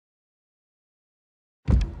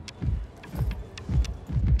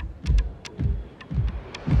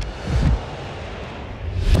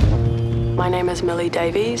My name is Millie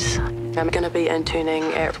Davies. I'm going to be interning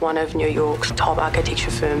at one of New York's top architecture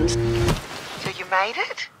firms. So you made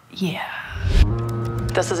it? Yeah.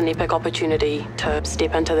 This is an epic opportunity to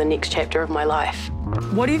step into the next chapter of my life.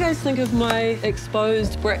 What do you guys think of my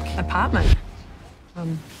exposed brick apartment?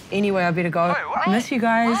 Anyway, I better go. Wait, Miss you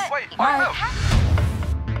guys. Wait, Bye.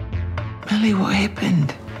 Millie, what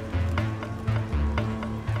happened?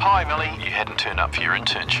 Hi, Millie. You hadn't turned up for your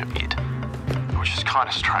internship yet. Which is kind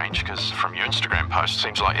of strange, because from your Instagram post, it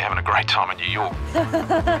seems like you're having a great time in New York.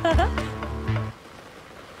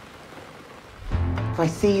 If I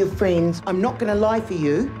see your friends, I'm not going to lie for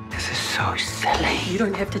you. This is so silly. You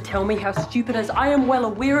don't have to tell me how stupid it is. I am well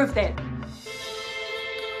aware of that.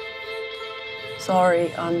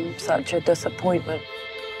 Sorry, I'm such a disappointment.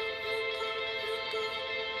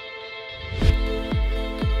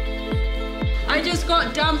 I just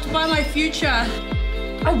got dumped by my future.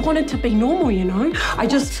 I wanted to be normal, you know?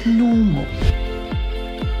 Normal.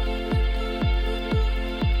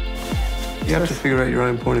 You have to figure out your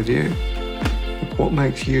own point of view. What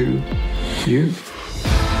makes you, you?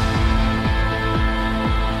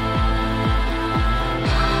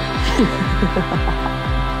 Ha ha ha.